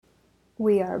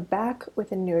We are back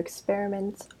with a new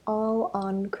experiment, all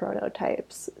on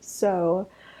chronotypes. So,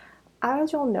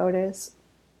 as you'll notice,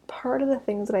 part of the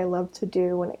things that I love to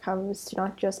do when it comes to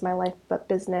not just my life but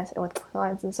business and with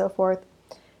clients and so forth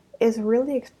is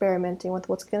really experimenting with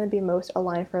what's going to be most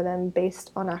aligned for them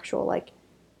based on actual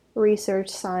research,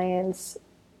 science,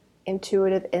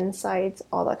 intuitive insights,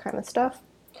 all that kind of stuff.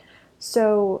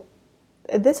 So,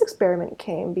 this experiment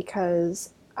came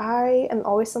because I am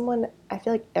always someone, I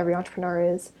feel like every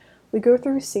entrepreneur is, we go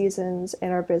through seasons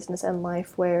in our business and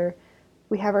life where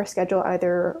we have our schedule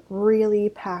either really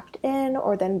packed in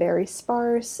or then very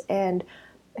sparse. And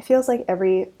it feels like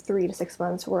every 3 to 6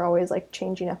 months we're always like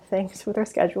changing up things with our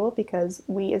schedule because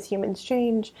we as humans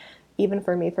change. Even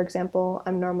for me, for example,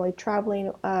 I'm normally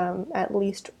traveling at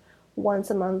least once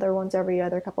a month or once every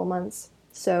other couple months.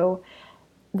 So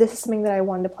this is something that I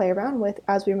wanted to play around with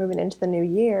as we're moving into the new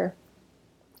year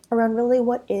around really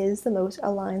what is the most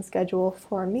aligned schedule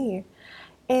for me.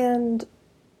 And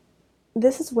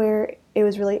this is where it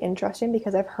was really interesting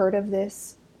because I've heard of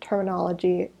this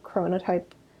terminology, chronotype,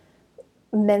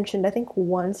 mentioned I think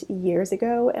once years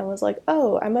ago and was like,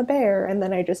 oh, I'm a bear. And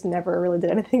then I just never really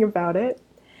did anything about it.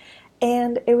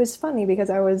 And it was funny because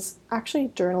I was actually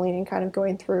journaling and kind of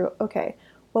going through, okay,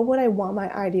 what would I want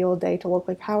my ideal day to look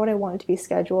like? How would I want it to be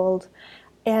scheduled?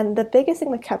 And the biggest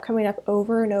thing that kept coming up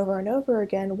over and over and over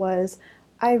again was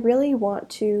I really want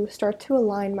to start to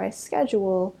align my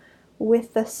schedule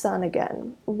with the sun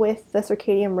again, with the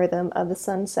circadian rhythm of the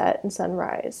sunset and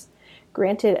sunrise.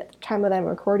 Granted, at the time that I'm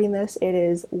recording this, it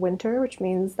is winter, which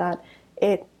means that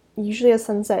it usually has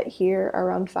sunset here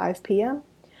around 5 p.m.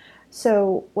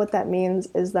 So, what that means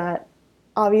is that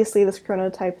obviously this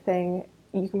chronotype thing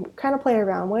you can kind of play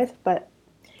around with, but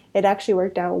it actually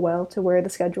worked out well to where the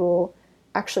schedule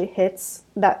actually hits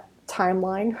that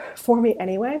timeline for me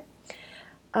anyway.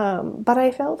 But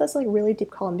I felt this like really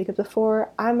deep calm because before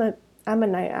I'm a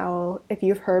night owl. If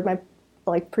you've heard my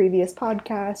like previous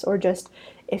podcasts or just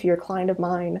if you're a client of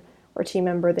mine or team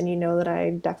member, then you know that I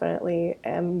definitely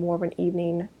am more of an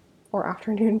evening or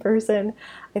afternoon person.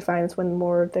 I find it's when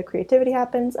more of the creativity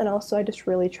happens, and also I just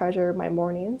really treasure my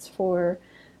mornings for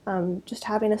just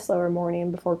having a slower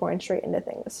morning before going straight into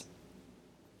things.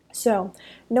 So,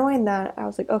 knowing that, I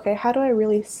was like, okay, how do I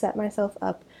really set myself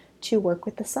up to work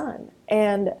with the sun?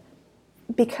 And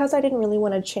because I didn't really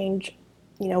want to change,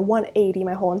 180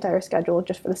 my whole entire schedule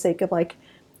just for the sake of like,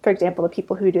 for example, the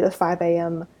people who do the 5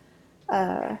 a.m.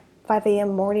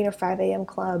 morning or 5 a.m.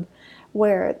 club,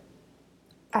 where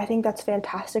I think that's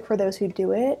fantastic for those who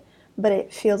do it, but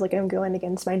it feels like I'm going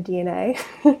against my DNA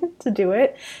to do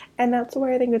it. And that's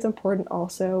where I think it's important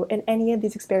also in any of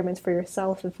these experiments for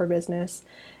yourself and for business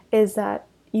is that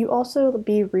you also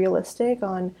be realistic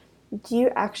on, do you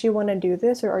actually want to do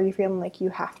this or are you feeling like you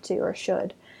have to or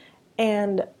should?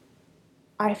 And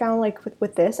I found like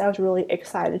with this, I was really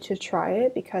excited to try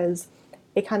it because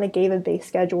it kind of gave a base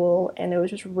schedule and it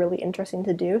was just really interesting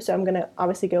to do. So I'm going to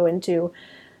obviously go into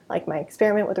like my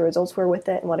experiment, what the results were with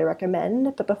it, and what I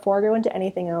recommend. But before I go into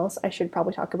anything else, I should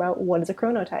probably talk about what is a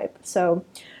chronotype. So,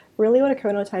 really, what a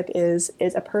chronotype is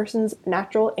a person's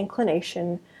natural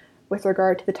inclination with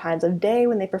regard to the times of day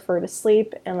when they prefer to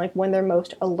sleep and like when they're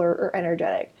most alert or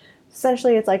energetic.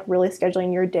 Essentially, it's like really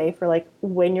scheduling your day for like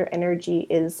when your energy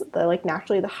is the like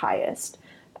naturally the highest,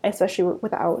 especially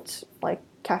without like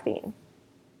caffeine.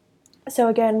 So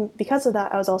again, because of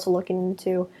that, I was also looking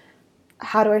into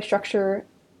how do I structure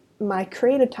my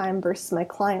creative time versus my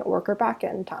client work or back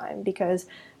end time because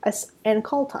and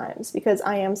call times because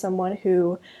I am someone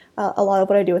who a lot of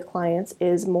what I do with clients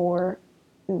is more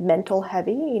mental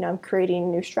heavy. I'm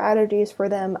creating new strategies for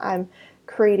them. I'm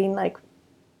creating like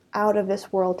out of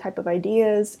this world type of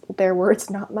ideas, their words,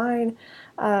 not mine,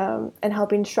 and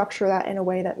helping structure that in a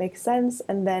way that makes sense,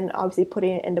 and then obviously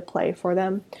putting it into play for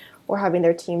them or having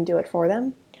their team do it for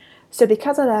them. So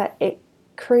because of that, it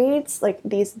creates like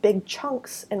these big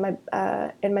chunks in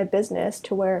my business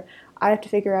to where I have to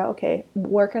figure out, okay,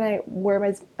 where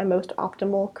my most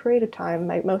optimal creative time,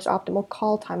 my most optimal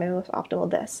call time, my most optimal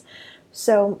this.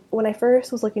 So when I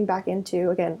first was looking back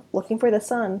into again looking for the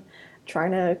sun,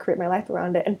 trying to create my life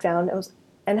around it, and found it was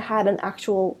and had an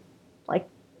actual like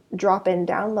drop in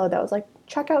download that was like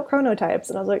check out chronotypes,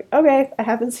 and I was like, okay, I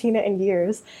haven't seen it in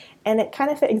years, and it kind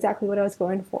of fit exactly what I was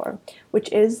going for,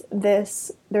 which is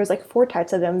this. There's like four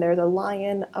types of them. There's a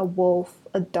lion, a wolf,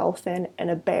 a dolphin,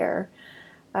 and a bear.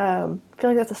 I feel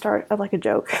like that's the start of like a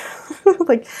joke,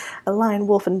 like a lion,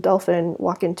 wolf, and dolphin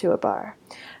walk into a bar.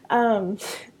 Um,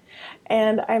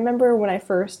 and I remember when I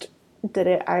first did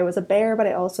it, I was a bear, but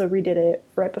I also redid it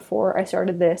right before I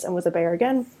started this and was a bear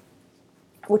again,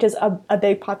 which is a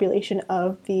big population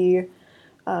of the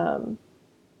of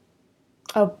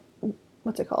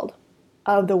what's it called?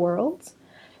 Of the worlds.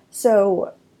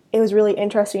 So it was really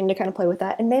interesting to kind of play with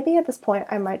that. And maybe at this point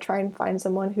I might try and find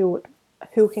someone who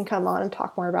can come on and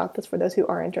talk more about this for those who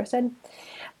are interested.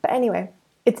 But anyway,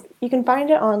 it's you can find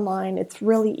it online. It's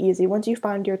really easy. Once you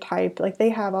find your type, like they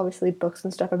have obviously books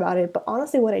and stuff about it, but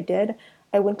honestly what I did,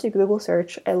 I went to Google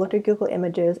search, I looked at Google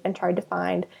Images and tried to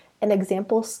find an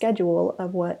example schedule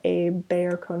of what a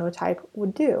Bayer chronotype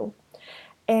would do.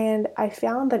 And I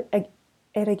found that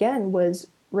it again was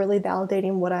really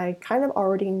validating what I kind of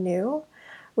already knew,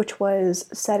 which was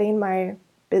setting my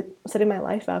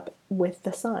life up with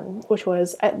the sun, which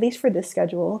was at least for this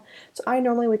schedule. So I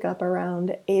normally wake up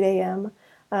around 8 a.m.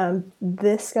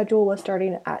 This schedule was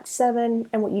starting at 7,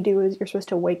 and what you do is you're supposed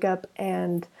to wake up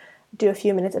and do a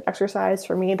few minutes of exercise.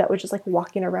 For me, that was just like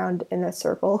walking around in a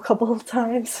circle a couple of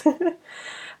times. And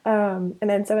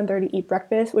then 7:30 eat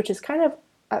breakfast, which is kind of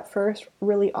at first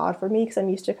really odd for me because I'm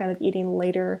used to kind of eating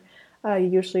later,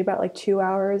 usually about like 2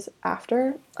 hours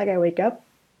after like I wake up.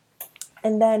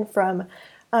 And then from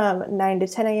 9 to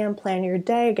 10 a.m. plan your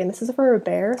day. Again, this is for a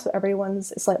bear, so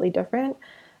everyone's slightly different.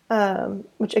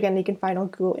 Which again you can find on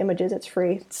Google Images. It's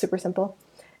free. It's super simple.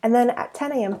 And then at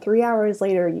 10 a.m., 3 hours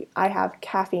later, I have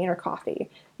caffeine or coffee.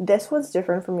 This was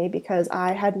different for me because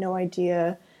I had no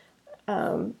idea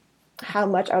how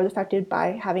much I was affected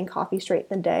by having coffee straight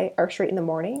in the day or straight in the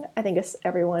morning. I think it's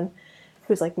everyone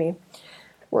who's like me.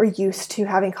 We're used to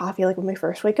having coffee like when we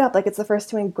first wake up. Like it's the first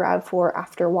thing we grab for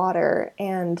after water.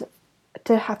 And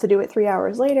to have to do it 3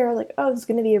 hours later, like, oh, this is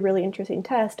going to be a really interesting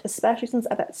test, especially since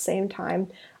at that same time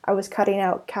I was cutting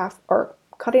out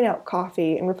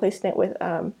coffee and replacing it with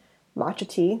matcha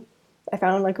tea. I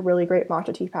found like really great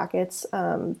matcha tea packets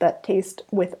that taste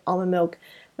with almond milk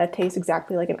that tastes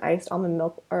exactly like an iced almond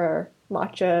milk or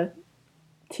matcha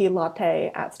tea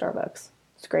latte at Starbucks.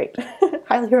 It's great.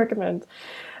 Highly recommend.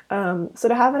 So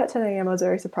to have it at 10 a.m., I was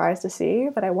very surprised to see,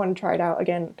 but I wanted to try it out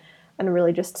again and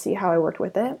really just see how I worked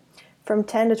with it. From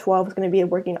 10 to 12 is going to be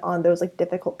working on those like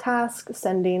difficult tasks,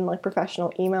 sending like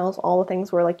professional emails, all the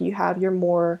things where like you have your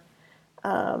more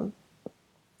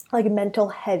like mental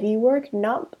heavy work,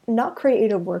 not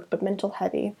creative work, but mental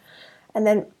heavy. And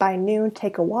then by noon,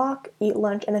 take a walk, eat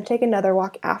lunch, and then take another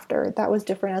walk after. That was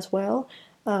different as well.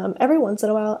 Every once in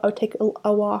a while, I would take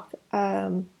a walk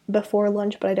before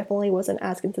lunch, but I definitely wasn't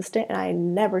as consistent, and I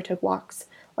never took walks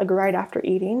like right after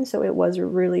eating. So it was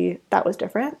really that was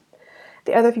different.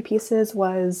 The other few pieces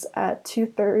was at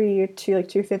 2:30 to like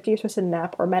 2:50, you're supposed to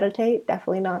nap or meditate.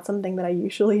 Definitely not something that I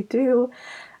usually do.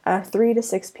 3 to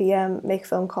 6 p.m., make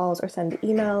phone calls or send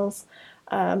emails.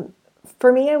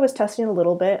 For me, I was testing a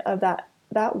little bit of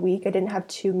that week. I didn't have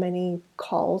too many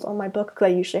calls on my book because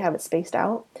I usually have it spaced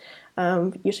out.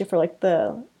 Usually for like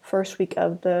the first week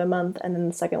of the month and then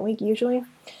the second week usually.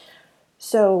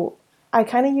 So I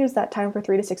kind of used that time for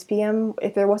 3 to 6 p.m.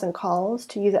 if there wasn't calls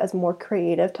to use it as more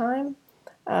creative time.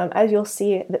 As you'll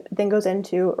see, it then goes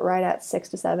into right at 6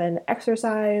 to 7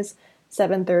 exercise,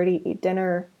 7:30 eat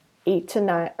dinner, 8 to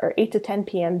 9 or 8 to 10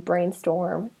 p.m.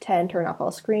 brainstorm, 10 turn off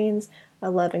all screens,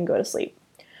 11 go to sleep.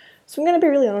 So I'm going to be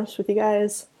really honest with you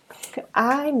guys.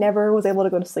 I never was able to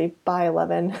go to sleep by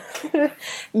 11.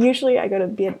 Usually I go to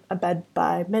be a bed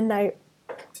by midnight.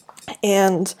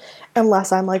 And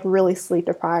unless I'm like really sleep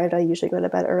deprived, I usually go to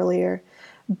bed earlier.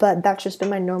 But that's just been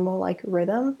my normal like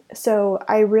rhythm. So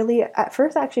I really, at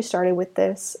first, I actually started with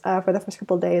this for the first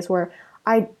couple of days where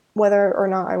whether or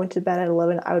not I went to bed at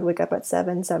 11, I would wake up at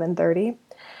 7:30.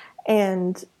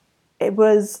 And it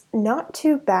was not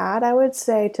too bad, I would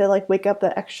say, to like wake up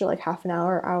the extra like half an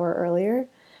hour earlier.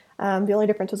 The only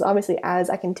difference was obviously as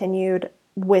I continued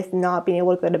with not being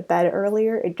able to go to bed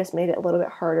earlier, it just made it a little bit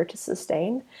harder to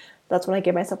sustain. That's when I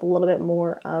gave myself a little bit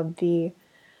more of the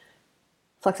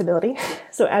flexibility.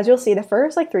 So as you'll see, the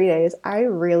first like 3 days, I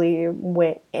really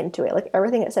went into it. Like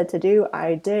everything it said to do,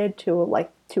 I did to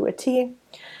a T,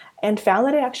 and found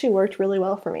that it actually worked really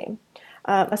well for me.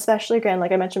 Especially again,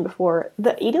 like I mentioned before,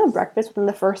 the eating of breakfast within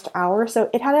the first hour. So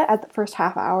it had it at the first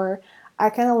half hour. I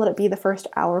kind of let it be the first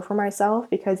hour for myself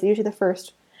because usually the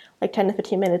first like 10 to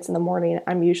 15 minutes in the morning,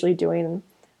 I'm usually doing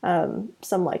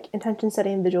some like intention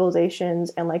setting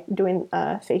visualizations and like doing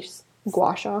face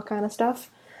gua sha kind of stuff.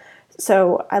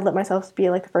 So I let myself be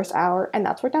like the first hour, and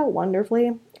that's worked out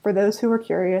wonderfully. For those who are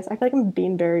curious, I feel like I'm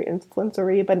being very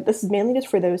influencery, but this is mainly just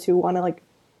for those who want to like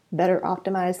better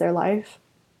optimize their life.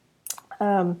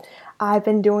 I've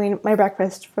been doing my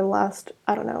breakfast for the last,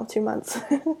 I don't know, 2 months.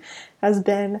 Has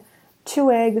been 2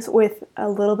 eggs with a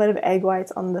little bit of egg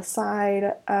whites on the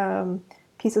side,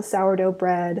 piece of sourdough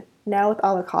bread, now with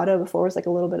avocado, before it was like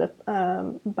a little bit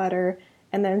of butter,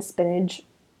 and then spinach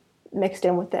mixed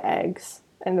in with the eggs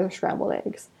and the scrambled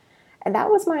eggs. And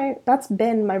that's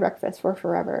been my breakfast for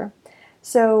forever.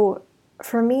 So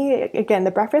for me, again,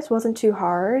 the breakfast wasn't too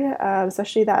hard,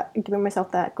 especially that giving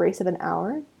myself that grace of an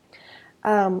hour.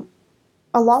 Um,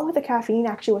 Along with the caffeine,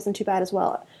 actually wasn't too bad as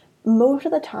well. Most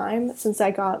of the time, since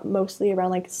I got mostly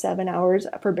around like 7 hours,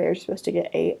 for bears, you're supposed to get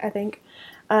eight, I think.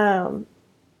 Um,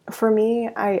 for me,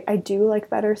 I do like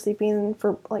better sleeping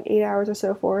for like 8 hours or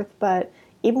so forth, but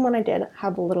even when I did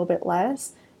have a little bit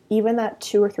less, even that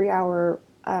 2 or 3 hour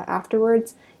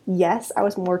afterwards, yes, I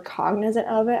was more cognizant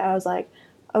of it. I was like,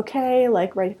 okay,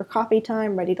 like ready for coffee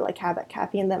time, ready to like have that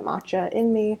caffeine, that matcha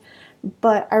in me.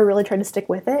 But I really tried to stick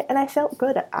with it, and I felt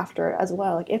good after as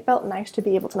well. Like it felt nice to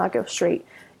be able to not go straight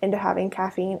into having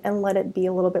caffeine and let it be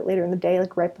a little bit later in the day,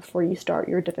 like right before you start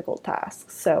your difficult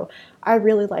tasks. So I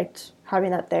really liked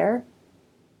having that there.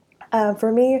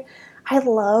 For me, I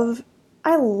love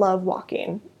I love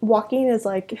walking. Walking is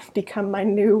like become my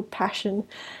new passion.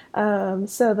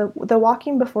 So the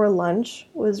walking before lunch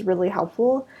was really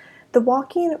helpful. The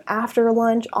walking after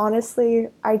lunch, honestly,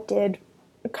 I did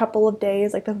a couple of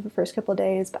days, like the first couple of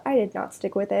days, but I did not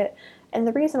stick with it. And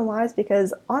the reason why is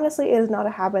because honestly, it is not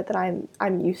a habit that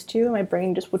I'm used to. My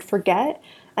brain just would forget,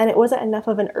 and it wasn't enough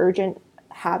of an urgent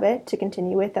habit to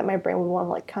continue with that my brain would want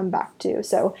to like come back to.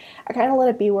 So I kind of let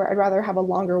it be where I'd rather have a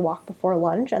longer walk before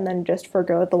lunch and then just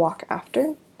forgo the walk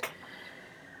after.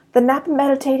 The nap and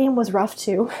meditating was rough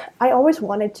too. I always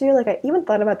wanted to. Like I even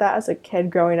thought about that as a kid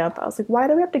growing up. I was like, why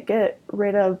do we have to get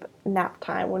rid of nap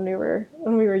time when we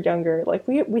were younger? Like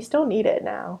we still need it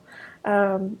now.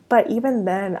 But even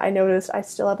then, I noticed I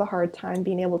still have a hard time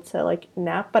being able to like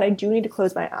nap. But I do need to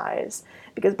close my eyes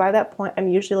because by that point, I'm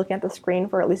usually looking at the screen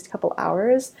for at least a couple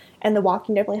hours, and the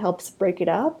walking definitely helps break it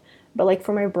up. But like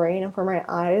for my brain and for my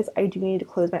eyes, I do need to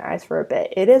close my eyes for a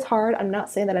bit. It is hard. I'm not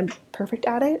saying that I'm perfect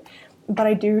at it, but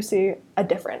I do see a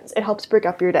difference. It helps break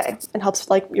up your day and helps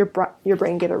like your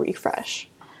brain get a refresh.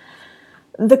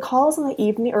 The calls in the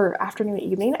evening or afternoon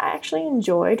evening, I actually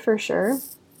enjoyed for sure,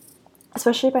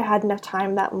 especially if I had enough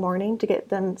time that morning to get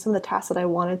done some of the tasks that I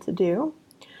wanted to do.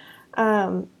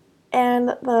 Um, and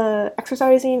the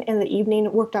exercising in the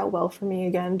evening worked out well for me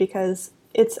again because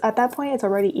it's at that point it's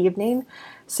already evening,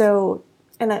 so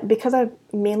because I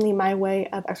mainly my way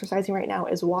of exercising right now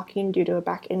is walking due to a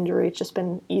back injury. It's just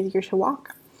been easier to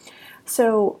walk,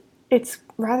 so it's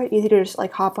rather easy to just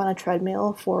like hop on a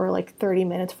treadmill for like 30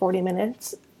 minutes, 40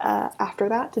 minutes after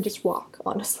that to just walk.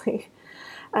 Honestly,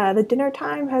 the dinner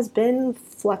time has been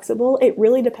flexible. It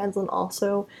really depends on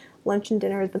also lunch and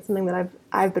dinner has been something that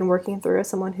I've been working through as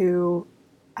someone who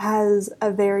has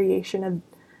a variation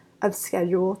of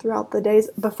schedule throughout the days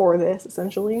before this,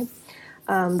 essentially.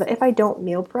 But if I don't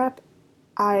meal prep,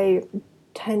 I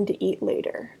tend to eat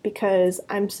later because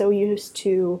I'm so used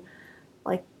to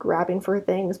like grabbing for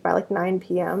things by like 9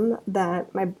 p.m.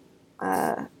 that my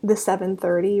the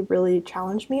 7:30 really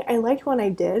challenged me. I liked when I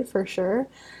did for sure,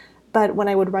 but when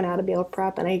I would run out of meal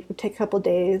prep and I would take a couple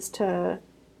days to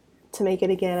make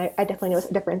it again, I definitely noticed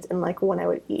a difference in like when I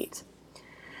would eat.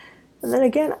 And then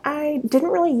again, I didn't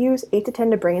really use 8 to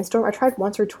 10 to brainstorm. I tried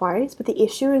once or twice, but the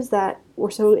issue is that we're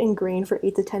so ingrained for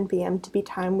 8 to 10 p.m. to be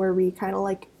time where we kind of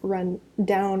like run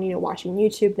down, watching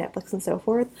YouTube, Netflix, and so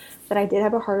forth, that I did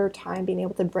have a harder time being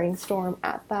able to brainstorm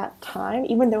at that time,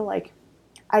 even though like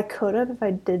I could have if I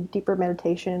did deeper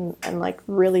meditation and like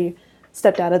really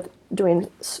stepped out of doing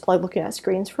like looking at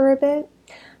screens for a bit.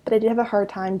 But I did have a hard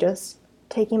time just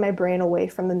taking my brain away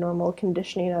from the normal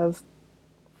conditioning of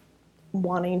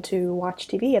wanting to watch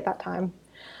TV at that time.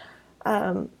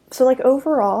 So like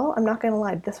overall, I'm not gonna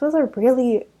lie, this was a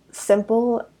really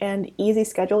simple and easy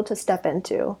schedule to step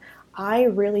into. I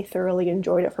really thoroughly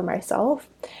enjoyed it for myself,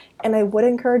 and I would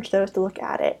encourage those to look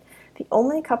at it. The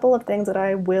only couple of things that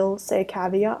I will say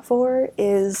caveat for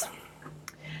is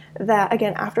that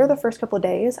again, after the first couple of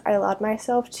days, I allowed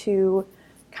myself to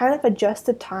kind of adjust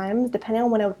the times depending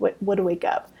on when I would wake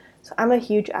up. So I'm a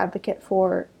huge advocate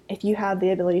for if you have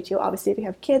the ability to, obviously if you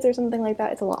have kids or something like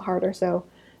that, it's a lot harder, so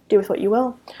do with what you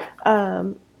will.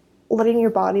 Um, Letting your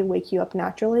body wake you up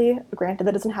naturally. Granted,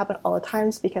 that doesn't happen all the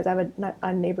times because I have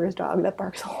a neighbor's dog that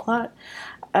barks a lot,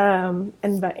 and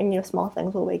small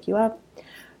things will wake you up.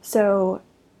 So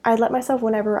I'd let myself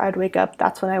whenever I'd wake up,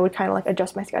 that's when I would kind of like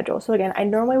adjust my schedule. So again, I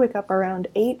normally wake up around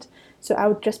 8, so I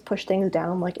would just push things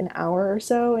down like an hour or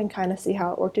so and kind of see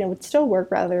how it worked, and it would still work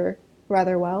rather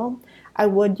well. I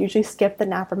would usually skip the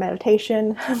nap or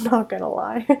meditation, I'm not gonna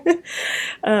lie.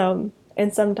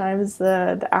 And sometimes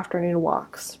the afternoon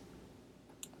walks.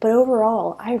 But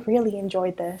overall, I really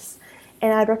enjoyed this.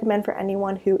 And I'd recommend for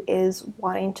anyone who is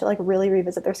wanting to like really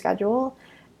revisit their schedule,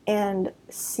 and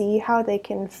see how they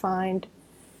can find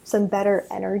some better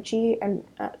energy and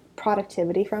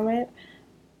productivity from it,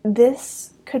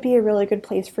 this could be a really good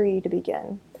place for you to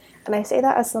begin. And I say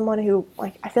that as someone who,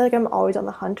 like, I feel like I'm always on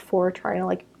the hunt for trying to,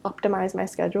 like, optimize my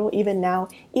schedule. Even now,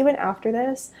 even after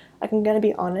this, like, I'm going to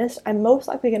be honest, I'm most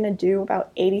likely going to do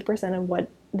about 80% of what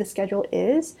the schedule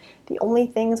is. The only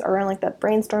things around, like, that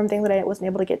brainstorm thing that I wasn't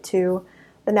able to get to,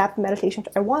 the nap and meditation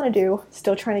I want to do,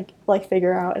 still trying to, like,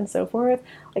 figure out and so forth.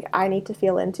 Like, I need to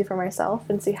feel into for myself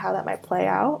and see how that might play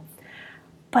out.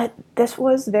 But this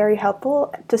was very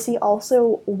helpful to see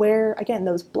also where, again,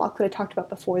 those blocks that I talked about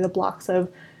before, the blocks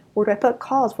of where do I put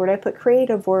calls, where do I put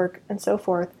creative work, and so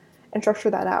forth, and structure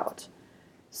that out.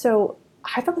 So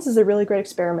I thought this is a really great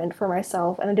experiment for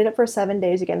myself, and I did it for 7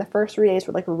 days. Again, the first 3 days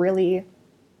were like really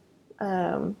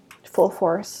full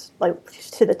force, like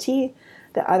to the T.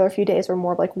 The other few days were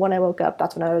more like when I woke up,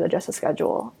 that's when I would adjust the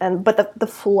schedule. But the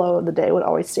flow of the day would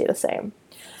always stay the same.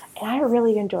 And I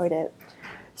really enjoyed it.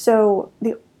 So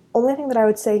the only thing that I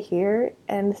would say here,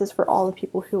 and this is for all the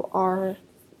people who are,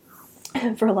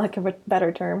 for lack of a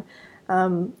better term,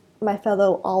 my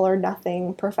fellow all or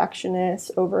nothing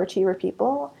perfectionist overachiever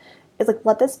people, is like,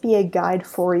 let this be a guide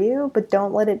for you, but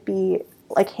don't let it be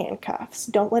like handcuffs.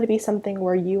 Don't let it be something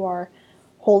where you are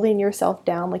holding yourself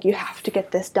down, like you have to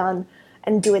get this done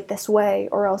and do it this way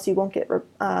or else you won't get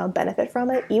benefit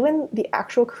from it. Even the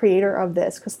actual creator of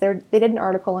this, because they did an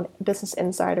article on Business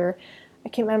Insider. I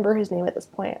can't remember his name at this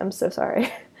point. I'm so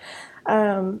sorry.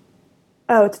 Oh,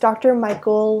 it's Dr.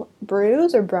 Michael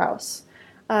Breus or Brous.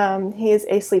 He is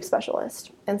a sleep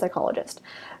specialist and psychologist.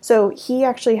 So he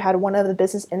actually had one of the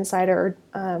Business Insider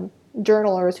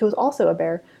journalers, who was also a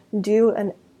bear, do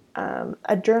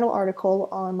a journal article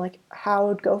on like how it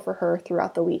would go for her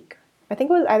throughout the week. I think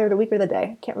it was either the week or the day.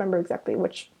 I can't remember exactly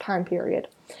which time period.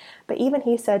 But even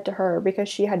he said to her, because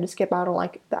she had to skip out on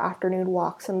like the afternoon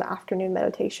walks and the afternoon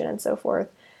meditation and so forth,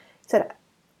 he said,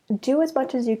 do as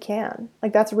much as you can.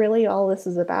 Like, that's really all this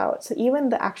is about. So even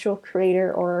the actual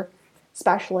creator or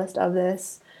specialist of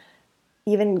this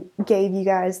even gave you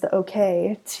guys the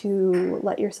okay to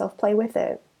let yourself play with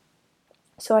it.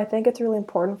 So I think it's really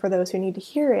important for those who need to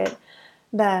hear it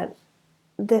that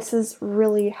this is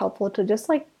really helpful to just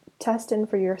like test in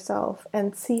for yourself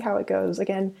and see how it goes.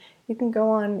 Again, you can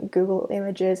go on Google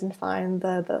Images and find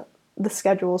the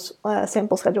schedules,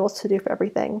 sample schedules to do for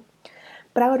everything.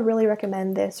 But I would really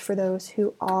recommend this for those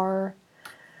who are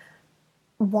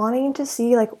wanting to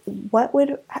see like what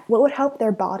would help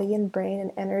their body and brain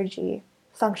and energy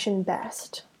function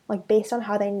best, like based on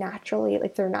how they naturally,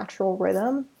 like their natural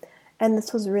rhythm. And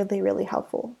this was really, really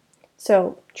helpful.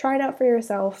 So try it out for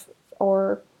yourself,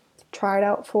 or try it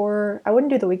out for, I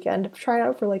wouldn't do the weekend, try it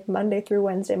out for like Monday through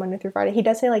Wednesday, Monday through Friday. He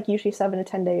does say like usually 7 to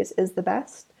 10 days is the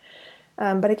best.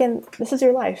 But again, this is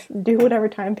your life. Do whatever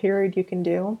time period you can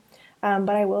do.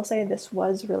 But I will say this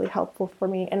was really helpful for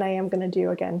me, and I am going to do,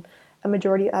 again, a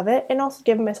majority of it, and also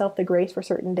give myself the grace for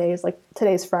certain days. Like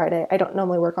today's Friday. I don't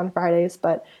normally work on Fridays,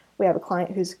 but we have a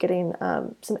client who's getting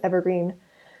some evergreen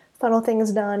funnel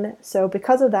things done. So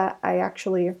because of that, I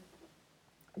actually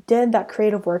did that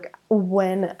creative work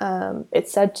when it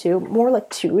said to, more like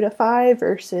 2 to 5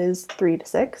 versus 3 to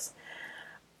 6.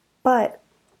 But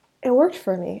it worked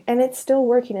for me, and it's still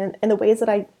working in the ways that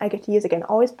I get to use. Again,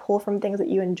 always pull from things that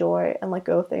you enjoy and let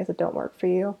go of things that don't work for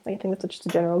you. I think that's just a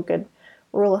general good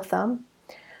rule of thumb.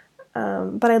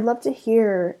 But I'd love to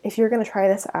hear if you're going to try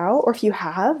this out, or if you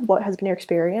have, what has been your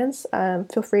experience.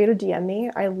 Feel free to DM me.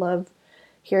 I love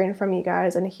hearing from you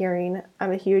guys and hearing.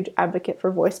 I'm a huge advocate for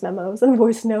voice memos and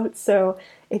voice notes, so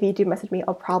if you do message me,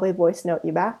 I'll probably voice note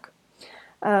you back.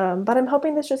 But I'm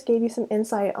hoping this just gave you some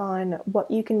insight on what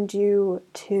you can do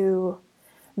to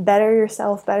better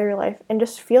yourself, better your life, and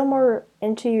just feel more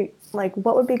into like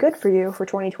what would be good for you for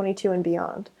 2022 and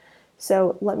beyond.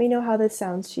 So let me know how this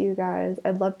sounds to you guys.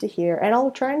 I'd love to hear. And I'll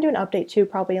try and do an update too,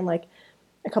 probably in like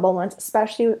a couple of months,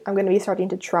 especially I'm going to be starting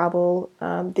to travel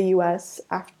the US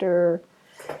after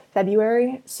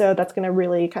February. So that's going to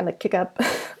really kind of kick up.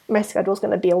 My schedule is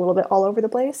going to be a little bit all over the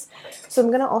place. So I'm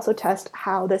going to also test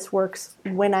how this works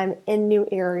when I'm in new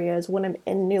areas, when I'm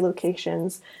in new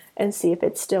locations, and see if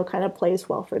it still kind of plays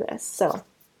well for this. So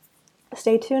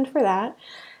stay tuned for that.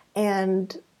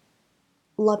 And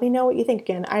let me know what you think.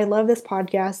 Again, I love this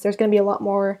podcast. There's going to be a lot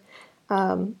more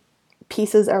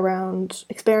pieces around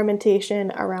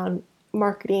experimentation, around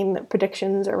marketing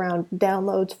predictions, around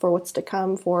downloads for what's to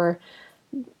come for,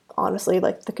 honestly,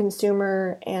 like the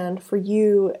consumer and for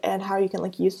you, and how you can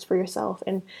like use this for yourself,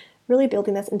 and really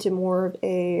building this into more of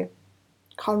a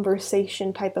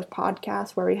conversation type of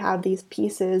podcast where we have these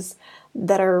pieces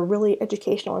that are really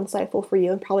educational and insightful for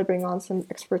you, and probably bring on some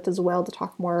experts as well to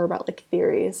talk more about like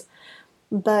theories.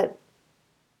 But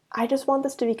I just want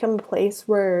this to become a place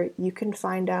where you can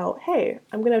find out, hey,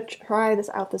 I'm going to try this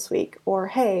out this week, or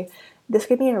hey, this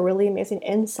gave me a really amazing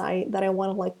insight that I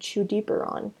want to like chew deeper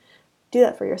on. Do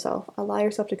that for yourself. Allow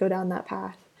yourself to go down that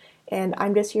path. And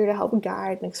I'm just here to help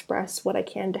guide and express what I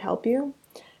can to help you.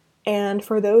 And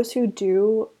for those who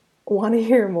do want to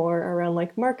hear more around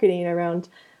like marketing, around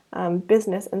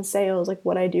business and sales, like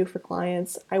what I do for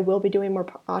clients, I will be doing more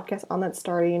podcasts on that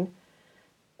starting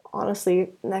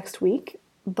honestly next week.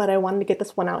 But I wanted to get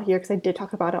this one out here because I did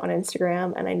talk about it on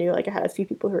Instagram and I knew like I had a few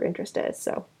people who were interested.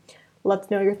 So love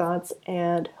to know your thoughts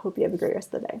and hope you have a great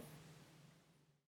rest of the day.